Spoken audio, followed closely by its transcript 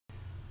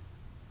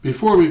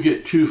Before we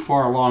get too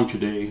far along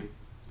today,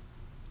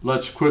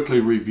 let's quickly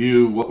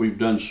review what we've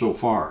done so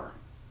far.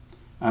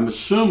 I'm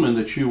assuming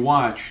that you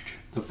watched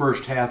the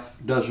first half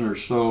dozen or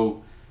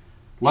so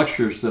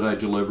lectures that I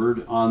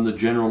delivered on the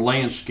general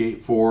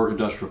landscape for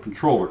industrial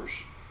controllers.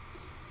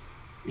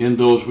 In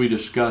those we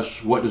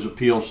discussed what does a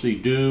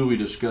PLC do, we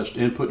discussed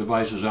input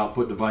devices,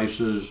 output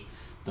devices,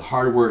 the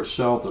hardware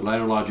itself, the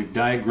ladder logic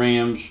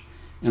diagrams,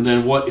 and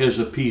then what is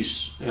a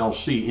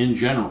PLC in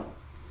general.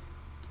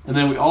 And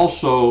then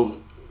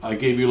I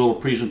gave you a little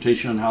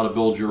presentation on how to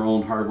build your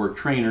own hardware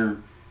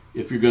trainer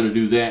if you're going to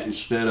do that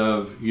instead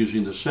of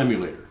using the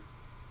simulator.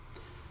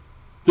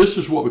 This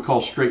is what we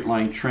call straight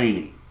line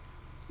training.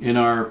 In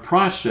our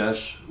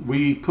process,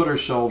 we put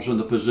ourselves in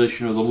the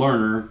position of the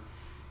learner,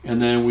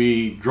 and then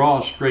we draw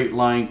a straight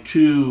line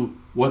to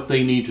what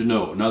they need to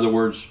know. In other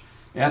words,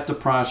 at the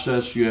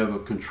process, you have a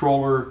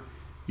controller,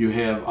 you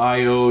have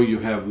I/O, you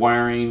have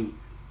wiring,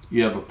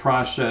 you have a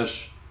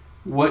process.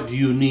 What do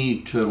you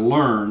need to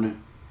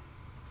learn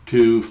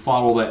to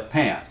follow that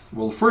path?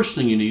 Well, the first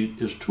thing you need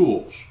is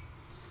tools.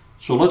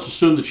 So let's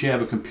assume that you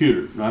have a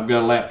computer. Now, I've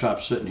got a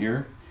laptop sitting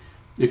here.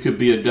 It could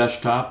be a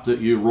desktop that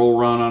you roll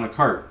around on a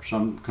cart.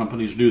 Some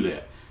companies do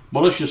that.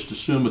 But let's just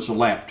assume it's a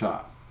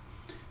laptop.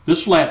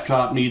 This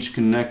laptop needs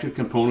connected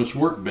components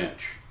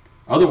Workbench.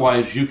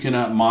 Otherwise, you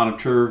cannot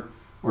monitor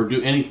or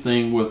do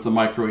anything with the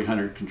Micro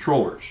 800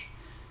 controllers.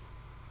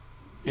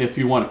 If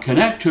you want to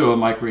connect to a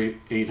Micro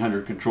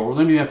 800 controller,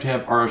 then you have to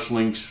have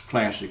RSLinks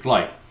Classic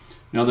Lite.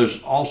 Now,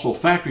 there's also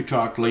Factory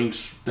Talk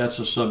links. That's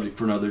a subject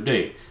for another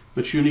day.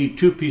 But you need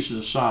two pieces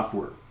of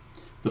software.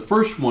 The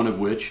first one of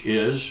which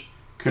is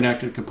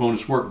Connected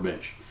Components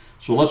Workbench.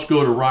 So let's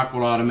go to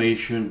Rockwell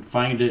Automation,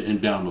 find it,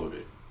 and download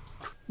it.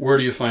 Where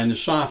do you find the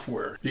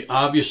software? The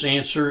obvious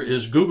answer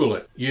is Google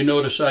it. You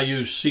notice I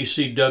use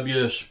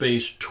CCW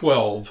space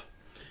 12.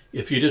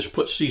 If you just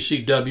put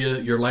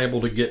CCW, you're liable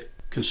to get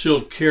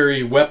concealed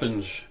carry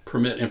weapons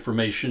permit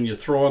information. You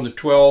throw on the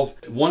 12.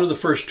 One of the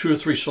first 2 or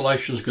 3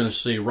 selections is going to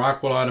say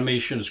Rockwell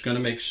Automation. It's going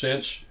to make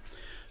sense.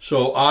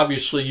 So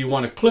obviously you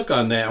want to click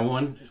on that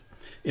one.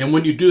 And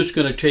when you do, it's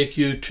going to take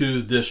you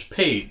to this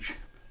page.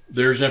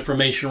 There's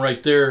information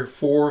right there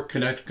for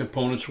Connected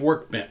Components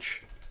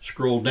Workbench.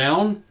 Scroll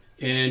down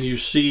and you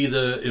see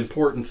the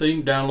important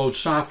thing, download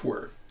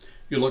software.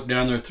 You look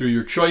down there through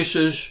your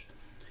choices,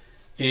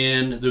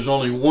 and there's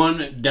only one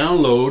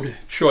download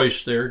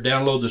choice there.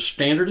 Download the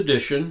standard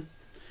edition.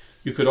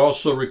 You could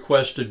also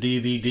request a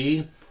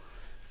DVD,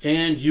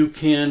 and you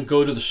can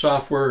go to the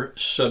software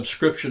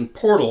subscription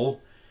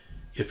portal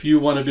if you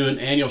want to do an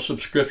annual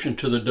subscription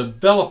to the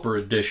developer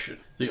edition.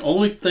 The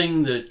only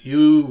thing that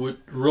you would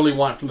really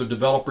want from the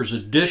developer's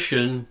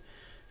edition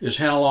is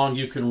how long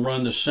you can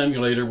run the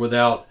simulator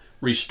without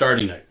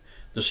restarting it.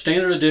 The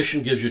standard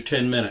edition gives you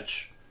 10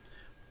 minutes.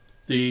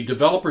 The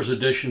developer's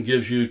edition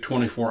gives you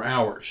 24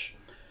 hours.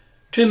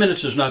 10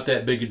 minutes is not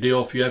that big a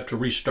deal if you have to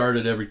restart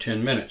it every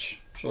 10 minutes.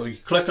 So you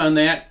click on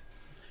that.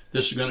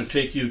 This is going to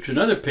take you to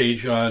another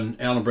page on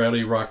Allen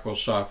Bradley Rockwell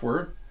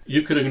software.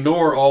 You can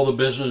ignore all the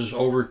business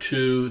over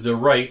to the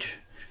right.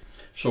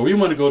 So we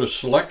want to go to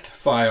Select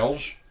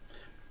Files.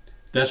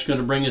 That's going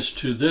to bring us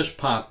to this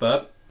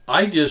pop-up.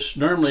 I just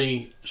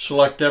normally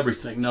select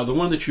everything. Now, the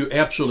one that you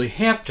absolutely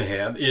have to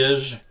have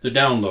is the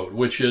download,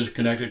 which is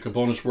Connected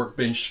Components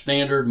Workbench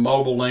Standard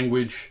Multiple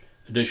Language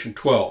Edition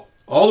 12.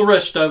 All the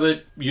rest of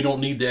it, you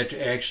don't need that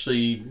to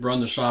actually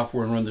run the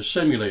software and run the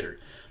simulator.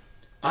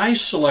 I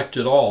select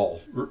it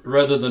all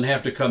rather than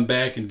have to come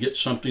back and get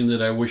something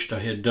that I wished I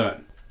had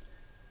done.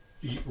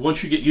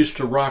 Once you get used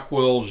to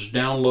Rockwell's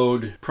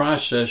download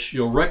process,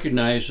 you'll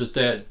recognize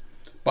that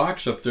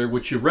box up there,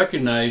 which you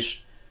recognize,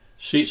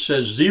 see it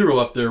says 0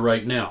 up there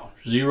right now.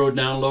 0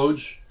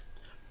 downloads.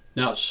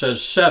 Now it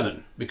says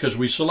 7 because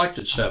we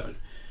selected 7.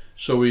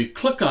 So we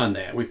click on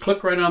that. We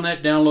click right on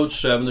that download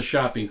 7, the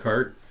shopping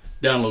cart,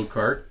 download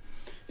cart,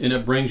 and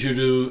it brings you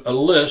to a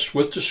list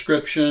with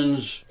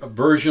descriptions,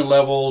 version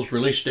levels,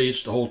 release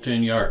dates, the whole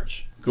 10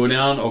 yards. Go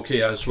down,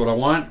 okay, that's what I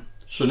want.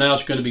 So now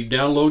it's going to be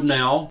download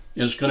now,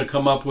 and it's going to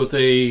come up with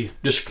a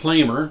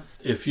disclaimer.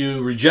 If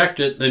you reject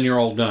it, then you're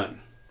all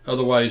done.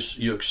 Otherwise,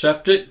 you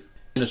accept it,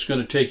 and it's going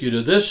to take you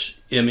to this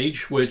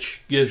image,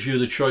 which gives you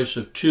the choice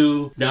of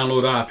 2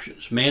 download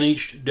options,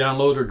 managed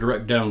download or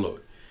direct download.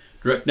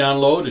 Direct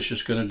download is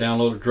just going to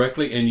download it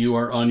directly, and you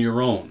are on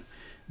your own.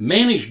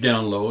 Managed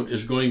download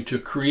is going to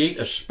create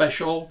a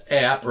special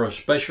app or a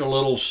special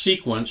little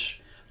sequence.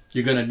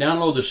 You're going to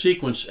download the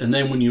sequence, and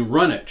then when you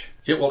run it,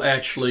 it will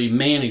actually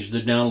manage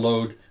the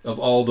download of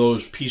all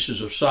those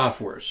pieces of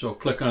software. So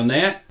click on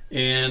that,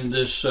 and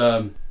this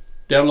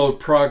download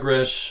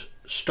progress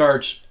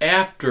starts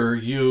after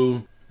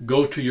you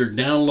go to your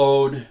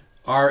download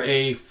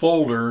RA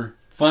folder.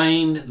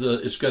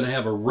 It's going to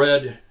have a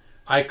red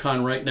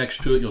icon right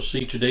next to it. You'll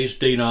see today's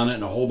date on it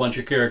and a whole bunch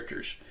of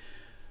characters.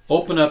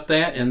 Open up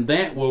that, and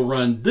that will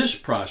run this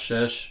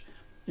process,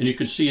 and you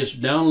can see it's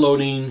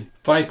downloading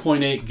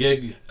 5.8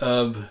 gig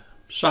of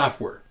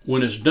software.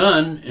 When it's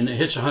done and it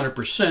hits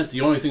 100%,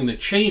 the only thing that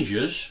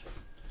changes,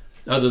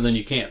 other than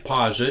you can't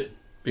pause it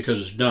because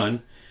it's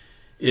done,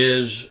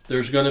 is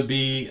there's going to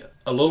be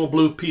a little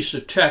blue piece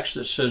of text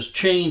that says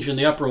change in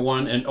the upper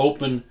one and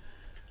open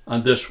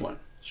on this one.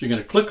 So you're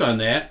going to click on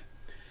that,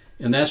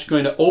 and that's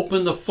going to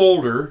open the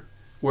folder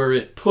where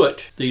it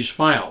put these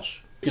files.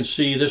 You can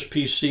see this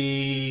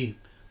PC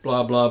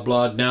blah blah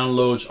blah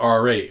downloads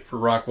RA for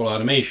Rockwell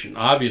Automation.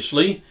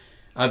 Obviously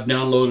I've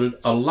downloaded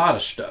a lot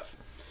of stuff.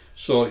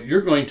 So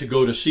you're going to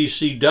go to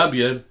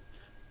CCW,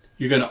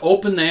 you're going to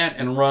open that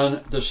and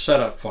run the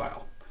setup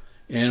file.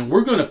 And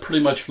we're going to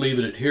pretty much leave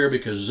it at here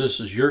because this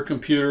is your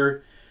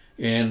computer,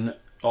 and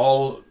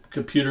all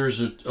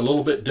computers are a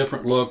little bit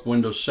different look.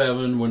 Windows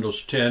 7,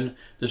 Windows 10.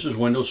 This is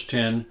Windows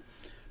 10.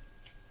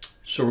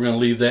 So we're going to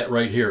leave that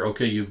right here.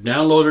 Okay, you've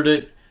downloaded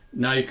it.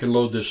 Now you can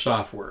load this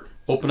software.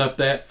 Open up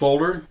that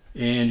folder,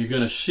 and you're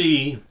going to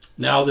see,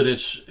 now that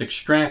it's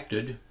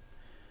extracted,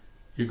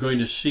 you're going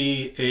to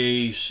see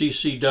a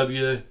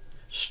CCW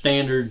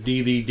standard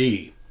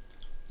DVD.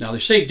 Now they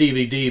say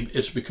DVD,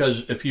 it's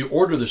because if you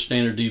order the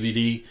standard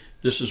DVD,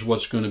 this is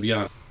what's going to be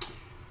on it.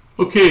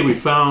 Okay, we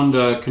found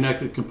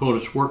Connected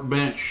Components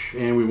Workbench,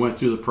 and we went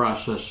through the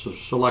process of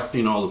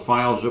selecting all the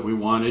files that we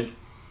wanted.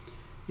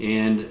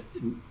 And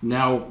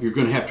now you're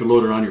going to have to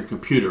load it on your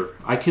computer.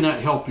 I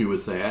cannot help you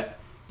with that.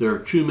 There are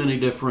too many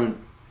different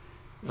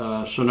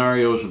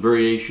scenarios and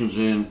variations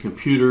in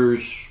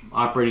computers,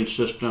 operating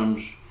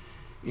systems,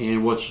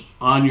 and what's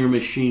on your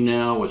machine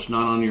now, what's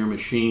not on your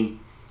machine.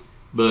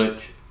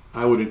 But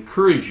I would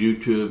encourage you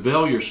to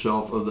avail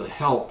yourself of the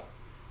help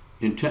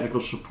in technical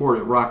support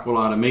at Rockwell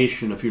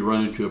Automation if you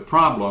run into a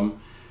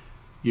problem.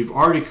 You've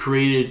already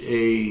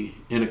created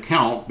an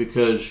account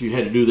because you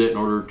had to do that in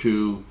order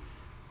to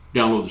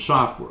download the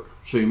software.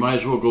 So you might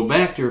as well go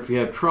back there if you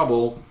have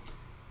trouble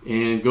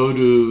and go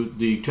to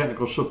the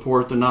technical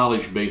support, the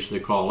knowledge base they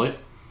call it,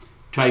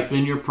 type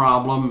in your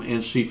problem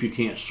and see if you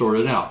can't sort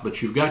it out.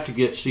 But you've got to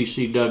get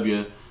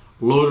CCW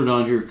loaded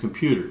onto your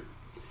computer.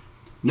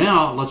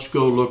 Now let's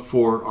go look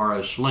for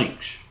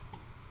RSLinks.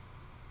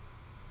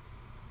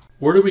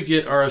 Where do we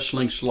get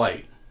RSLinks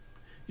Lite?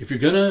 If you're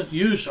going to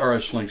use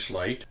RSLinks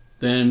Lite,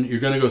 then you're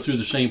going to go through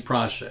the same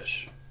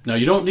process. Now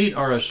you don't need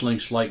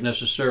RSLinks Lite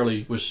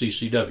necessarily with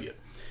CCW,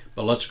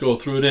 but let's go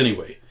through it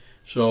anyway.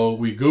 So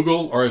we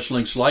Google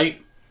RSLinks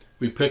Lite,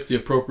 we pick the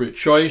appropriate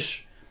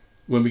choice.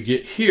 When we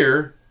get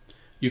here,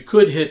 you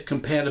could hit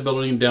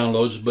compatibility and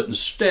downloads, but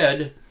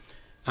instead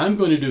I'm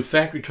going to do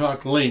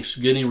FactoryTalk Links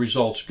Getting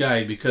Results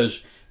Guide,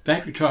 because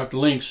FactoryTalk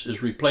Links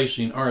is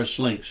replacing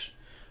RSLinks,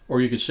 or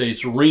you could say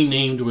it's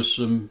renamed with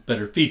some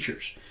better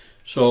features.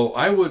 So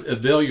I would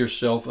avail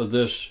yourself of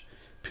this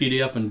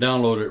PDF and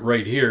download it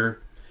right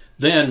here.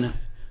 Then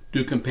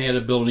do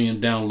compatibility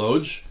and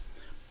downloads.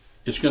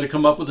 It's going to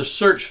come up with a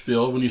search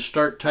field. When you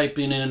start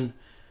typing in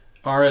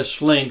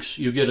RSLinks,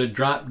 you get a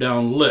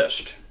drop-down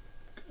list,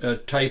 a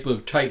type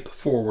of type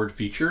forward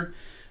feature.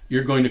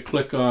 You're going to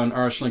click on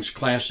RSLinks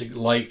Classic,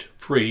 Lite,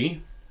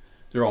 Free.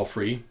 They're all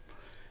free.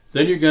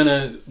 Then you're going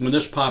to, when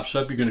this pops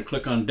up, you're going to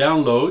click on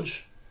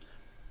Downloads.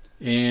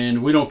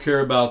 And we don't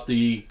care about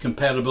the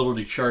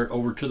compatibility chart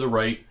over to the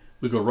right.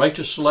 We go right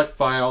to Select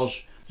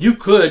Files. You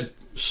could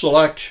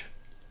select,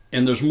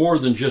 and there's more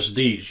than just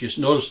these. Just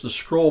notice the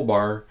scroll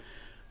bar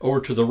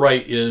over to the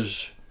right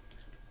is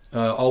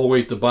all the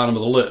way at the bottom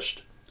of the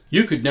list.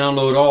 You could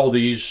download all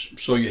these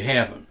so you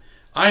have them.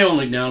 I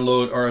only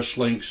download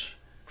RSLinks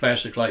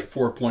Classic Lite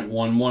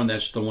 4.11.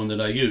 That's the one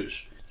that I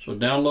use. So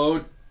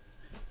download,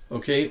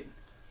 okay.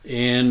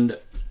 And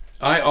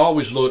I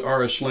always load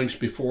RSLinks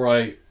before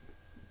I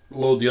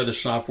load the other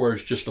software.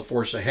 It's just a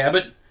force of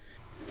habit.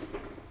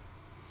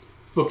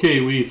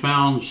 Okay, we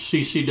found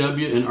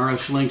CCW and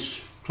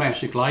RSLinks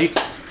Classic Lite.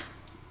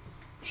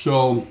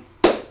 So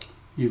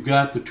you've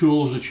got the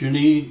tools that you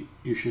need.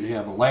 You should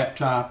have a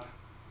laptop,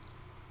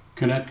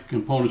 Connected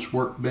Components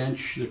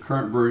Workbench. The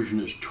current version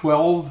is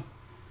 12.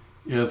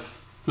 If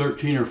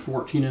 13 or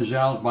 14 is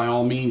out, by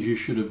all means you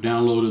should have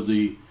downloaded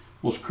the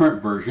most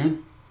current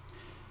version.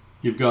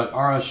 You've got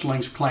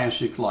RSLinks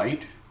Classic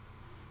Lite.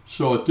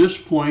 So at this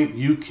point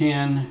you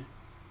can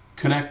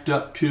connect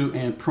up to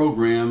and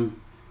program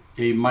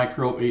a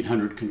Micro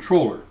 800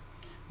 controller.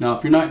 Now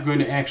if you're not going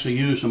to actually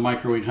use a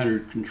Micro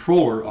 800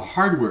 controller, a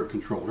hardware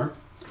controller,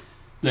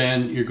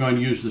 then you're going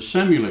to use the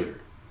simulator.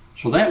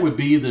 So that would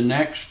be the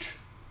next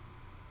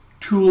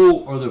tool,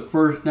 or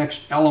the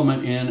next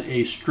element in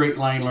a straight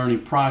line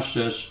learning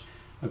process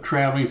of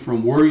traveling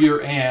from where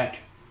you're at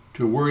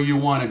to where you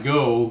want to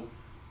go,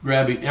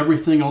 grabbing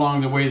everything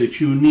along the way that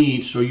you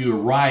need so you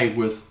arrive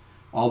with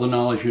all the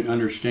knowledge and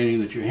understanding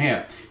that you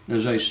have. And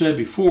as I said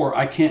before,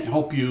 I can't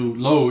help you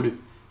load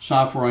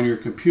software on your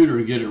computer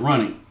and get it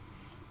running.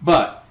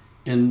 But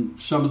in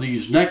some of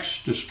these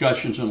next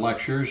discussions and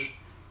lectures,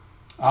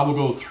 I will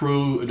go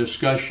through a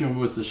discussion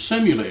with the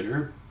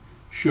simulator,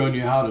 showing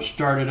you how to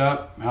start it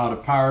up, how to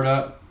power it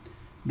up,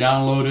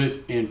 download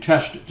it, and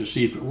test it to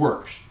see if it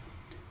works.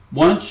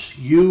 Once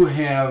you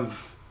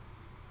have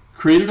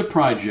created a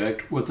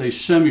project with a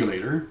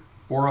simulator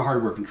or a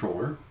hardware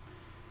controller,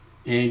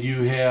 and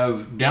you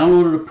have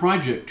downloaded a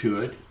project to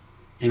it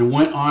and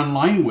went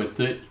online with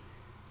it,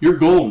 you're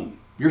golden,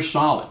 you're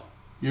solid.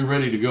 you're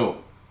ready to go.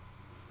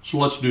 So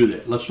let's do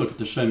that. Let's look at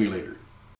the simulator.